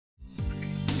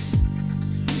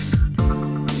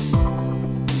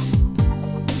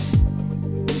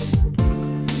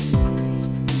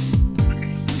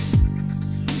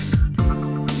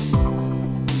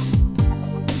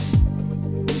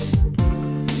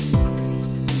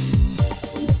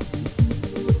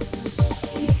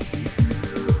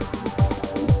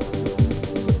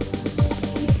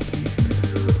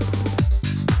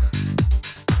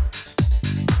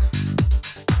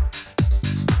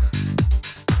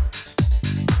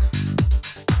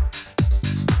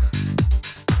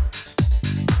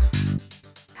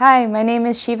Hi, my name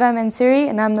is Shiva Mansouri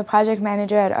and I'm the project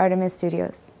manager at Artemis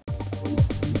Studios.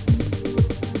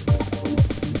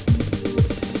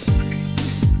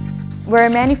 We're a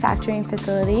manufacturing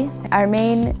facility. Our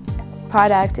main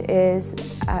product is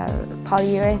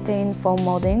polyurethane foam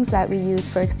moldings that we use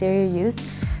for exterior use.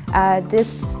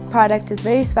 This product is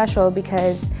very special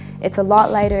because it's a lot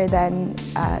lighter than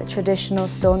traditional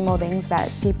stone moldings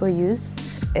that people use.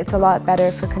 It's a lot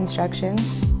better for construction.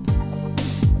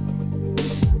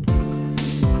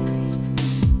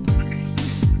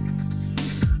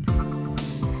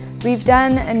 We've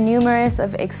done numerous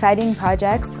of exciting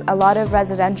projects, a lot of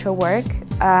residential work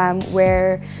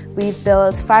where we've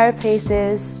built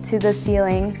fireplaces to the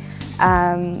ceiling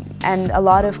and a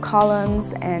lot of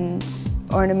columns and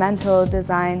ornamental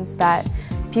designs that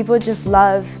people just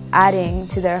love adding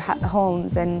to their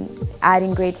homes and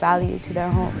adding great value to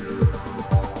their homes.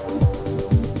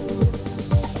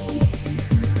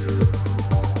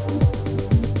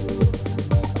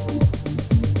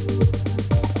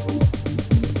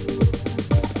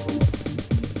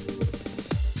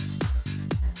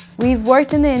 We've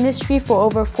worked in the industry for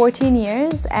over 14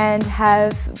 years and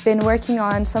have been working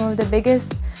on some of the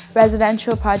biggest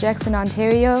residential projects in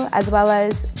Ontario, as well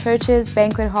as churches,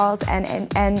 banquet halls,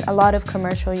 and a lot of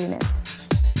commercial units.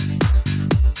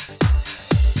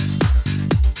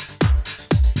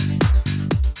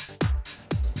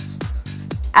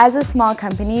 As a small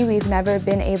company, we've never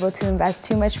been able to invest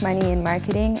too much money in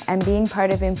marketing, and being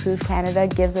part of Improve Canada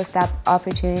gives us that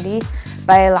opportunity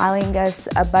by allowing us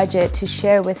a budget to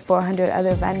share with 400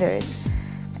 other vendors.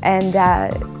 And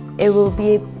it will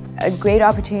be a great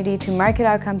opportunity to market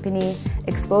our company,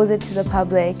 expose it to the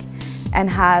public, and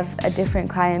have a different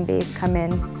client base come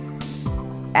in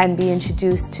and be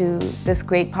introduced to this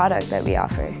great product that we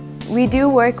offer. We do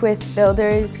work with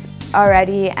builders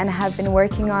already and have been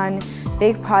working on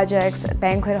big projects,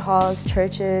 banquet halls,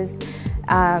 churches,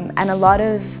 and a lot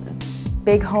of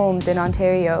big homes in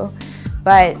Ontario.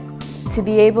 But to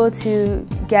be able to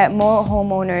get more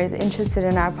homeowners interested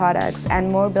in our products and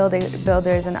more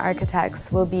builders and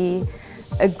architects will be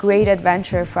a great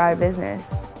adventure for our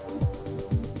business.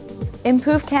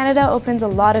 Improve Canada opens a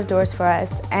lot of doors for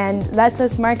us and lets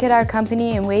us market our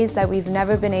company in ways that we've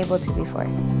never been able to before.